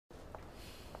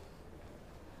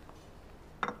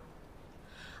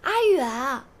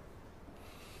远，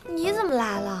你怎么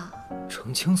来了？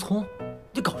程青葱，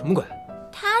你搞什么鬼？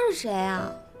他是谁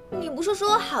啊？你不是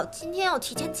说好今天要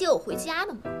提前接我回家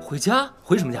的吗？回家？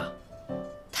回什么家？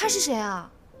他是谁啊？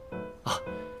啊，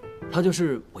他就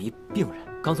是我一病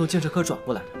人，刚从精神科转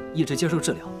过来的，一直接受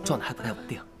治疗，状态还不太稳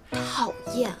定。讨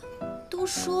厌，都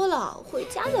说了回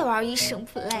家再玩一生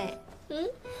play。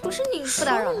不是你说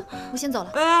不打扰了，我先走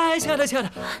了。哎，亲爱的，亲爱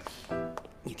的，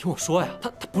你听我说呀，他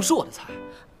不是我的菜。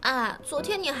啊，昨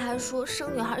天你还说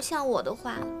生女孩像我的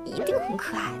话，一定很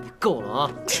可爱的。够了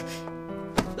啊！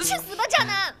去死吧，渣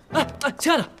男！哎，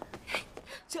亲爱的，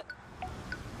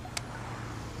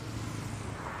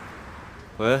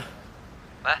喂，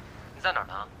你在哪儿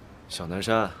呢？小南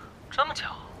山。这么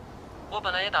巧，我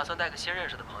本来也打算带个新认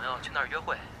识的朋友去那儿约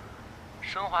会，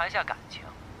升华一下感情。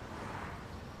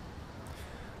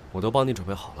我都帮你准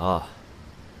备好了，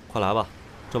快来吧，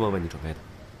专门为你准备的。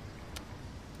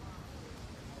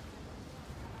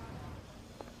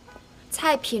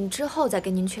菜品之后再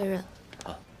跟您确认。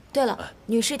对了，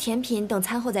女士甜品等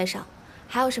餐后再上，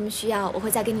还有什么需要我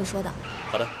会再跟你说的。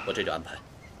好的，我这就安排。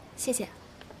谢谢。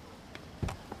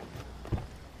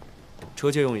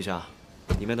车借用一下，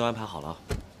里面都安排好了，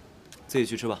自己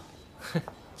去吃吧。哼，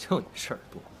就你事儿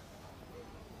多。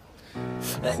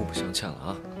互不相欠了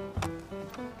啊。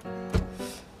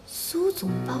苏总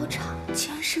包场，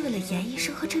竟然是为了严医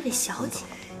生和这位小姐。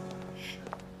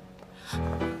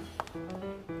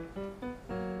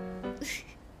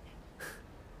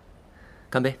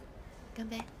干杯！干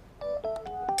杯！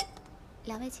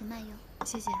两位请慢用，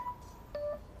谢谢。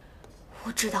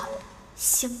我知道了，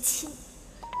相亲，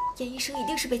严医生一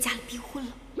定是被家里逼婚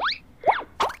了。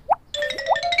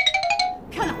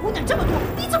漂亮姑娘这么多，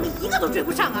你怎么一个都追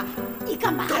不上啊？你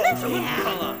干嘛呢你？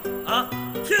啊，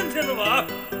天天的玩，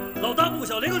老大不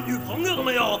小，连个女朋友都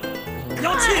没有，你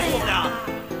要气死我们俩！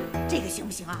这个行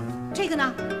不行啊？这个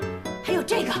呢？还有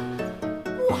这个，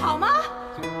不好吗？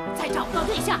再找不到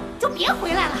对象就别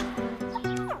回来了。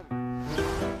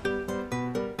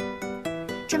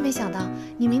真没想到，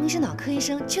你明明是脑科医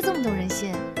生，却这么懂人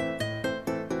心。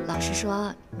老实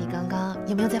说，你刚刚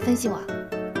有没有在分析我？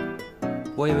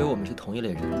我以为我们是同一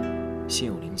类人，心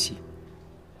有灵犀。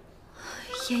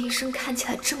严医生看起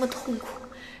来这么痛苦，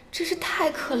真是太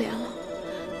可怜了。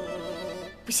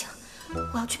不行，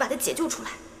我要去把他解救出来。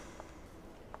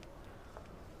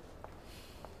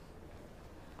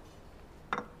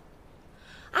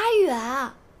阿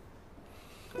远，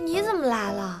你怎么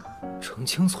来了？程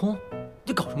青葱，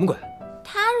你搞什么鬼？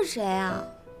他是谁啊？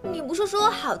你不是说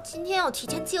好今天要提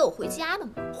前接我回家的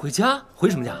吗？回家？回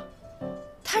什么家？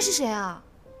他是谁啊？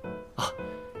啊，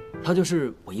他就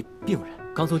是我一病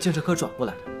人，刚从精神科转过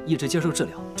来的，一直接受治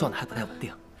疗，状态还不太稳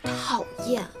定。讨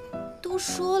厌，都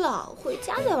说了回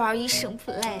家再玩一生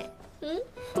play。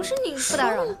不是你说不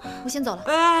打扰了，我先走了。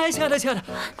哎，亲爱的，亲爱的，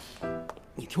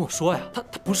你听我说呀，他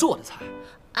不是我的菜。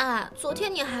啊，昨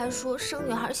天你还说生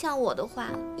女孩像我的话，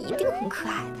一定很可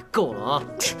爱的。够了啊！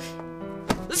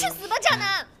去死吧，渣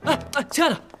男！哎，亲爱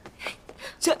的，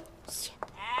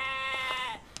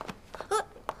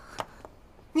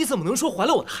你怎么能说怀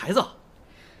了我的孩子？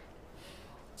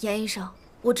严医生，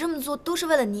我这么做都是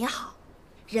为了你好。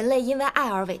人类因为爱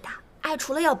而伟大，爱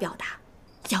除了要表达，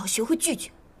也要学会拒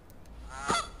绝。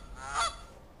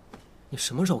你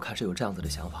什么时候开始有这样子的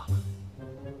想法了？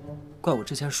怪我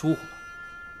之前疏忽了，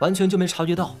完全就没察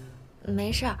觉到。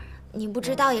没事儿，你不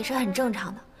知道也是很正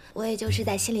常的。我也就是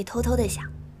在心里偷偷的想，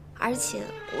而且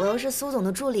我又是苏总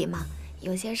的助理嘛，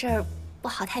有些事儿不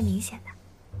好太明显的。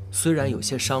虽然有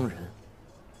些伤人，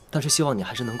但是希望你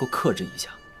还是能够克制一下，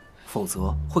否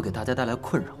则会给大家带来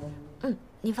困扰。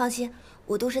你放心，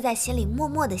我都是在心里默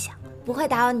默的想，不会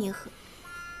打扰你和。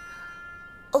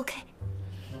OK。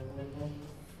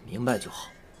明白就好。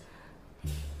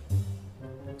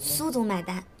苏总买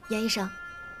单，严医生，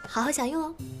好好享用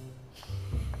哦。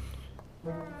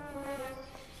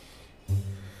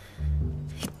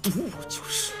堵我就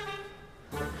是，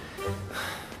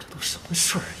这都什么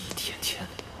事儿？一天天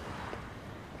的。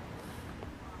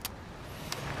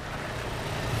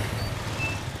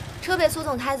车被苏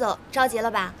总开走，着急了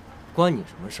吧？关你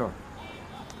什么事儿？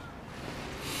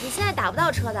你现在打不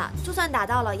到车的，就算打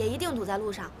到了，也一定堵在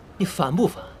路上。你烦不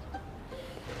烦？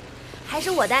还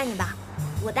是我带你吧，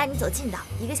我带你走近道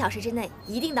，1个小时之内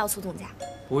一定到苏总家。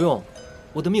不用，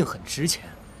我的命很值钱。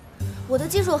我的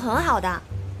技术很好的，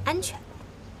安全。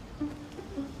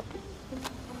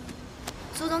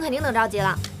苏总肯定等着急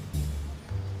了，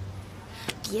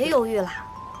别犹豫了。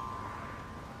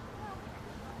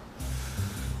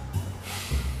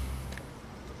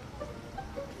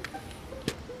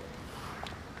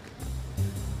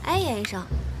哎，严医生，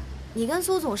你跟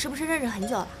苏总是不是认识很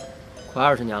久了？快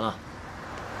20年了。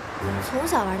从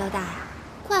小玩到大呀，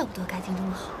怪不得感情这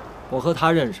么好。我和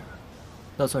他认识，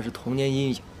那算是童年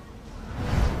阴影。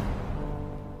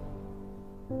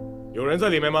有人在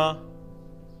里面吗？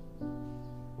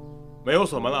没有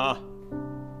锁门了啊。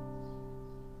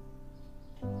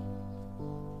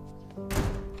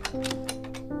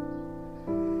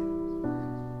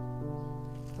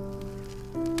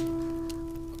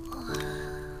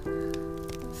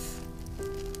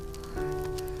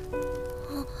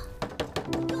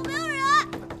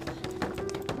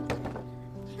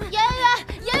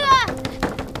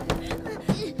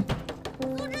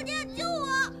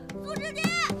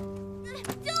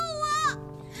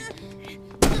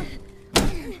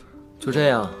就这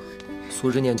样，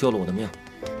苏之念救了我的命。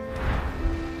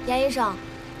严医生，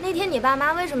那天你爸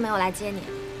妈为什么没有来接你？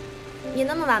你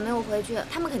那么晚没有回去，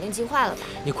他们肯定急坏了吧？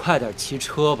你快点骑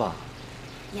车吧。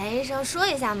严医生，说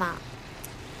一下嘛。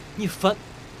你烦。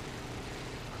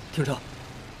停车。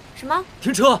什么？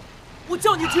停车！我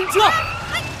叫你停车！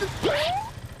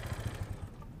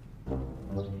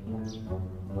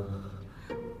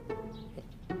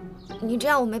你这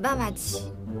样我没办法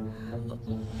骑。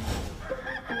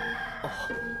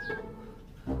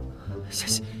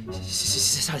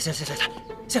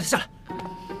下来！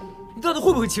你到底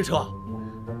会不会骑车？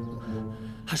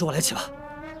还是我来骑吧。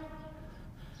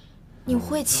你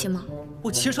会骑吗？我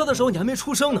骑车的时候你还没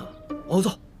出生呢。往后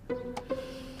坐。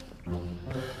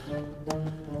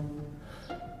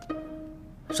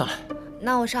上来。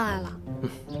那我上来了。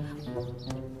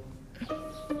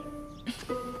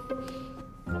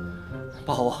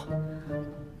抱好我。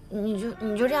你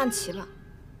就这样骑吧。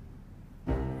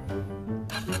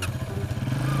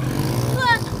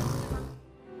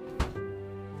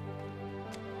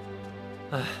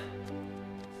哎，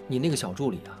你那个小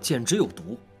助理啊，简直有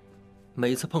毒，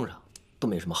每一次碰上都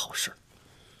没什么好事。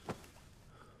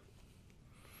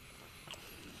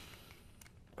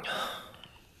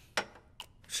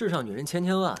世上女人千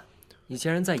千万，你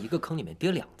竟然在一个坑里面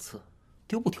跌2次，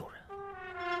丢不丢人？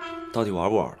到底玩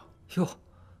不玩了？哟，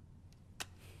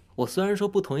我虽然说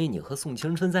不同意你和宋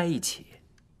青春在一起，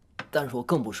但是我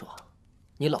更不爽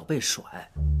你老被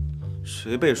甩。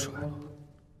谁被甩了？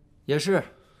也是。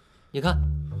你看，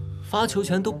发球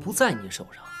权都不在你手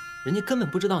上，人家根本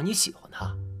不知道你喜欢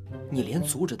他，你连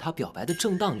阻止他表白的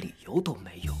正当理由都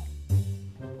没有。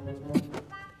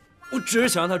我只是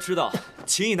想让他知道，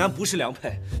情意男不是良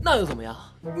配。那又怎么样？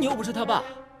你又不是他爸。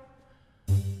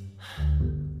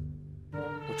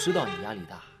我知道你压力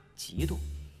大，嫉妒，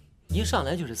一上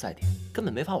来就是赛点，根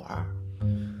本没法玩。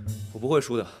我不会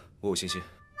输的，我有信心。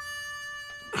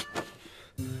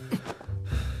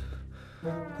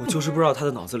我就是不知道他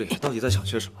的脑子里到底在想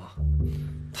些什么，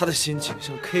他的心情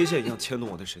像 K 线一样牵动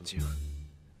我的神经，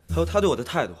还有他对我的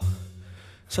态度，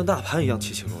像大盘一样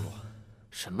起起落落。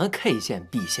什么 K 线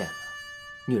B 线的，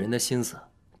女人的心思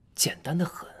简单的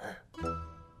很。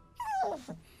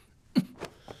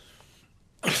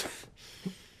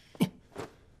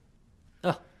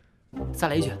啊，再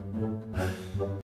来一句。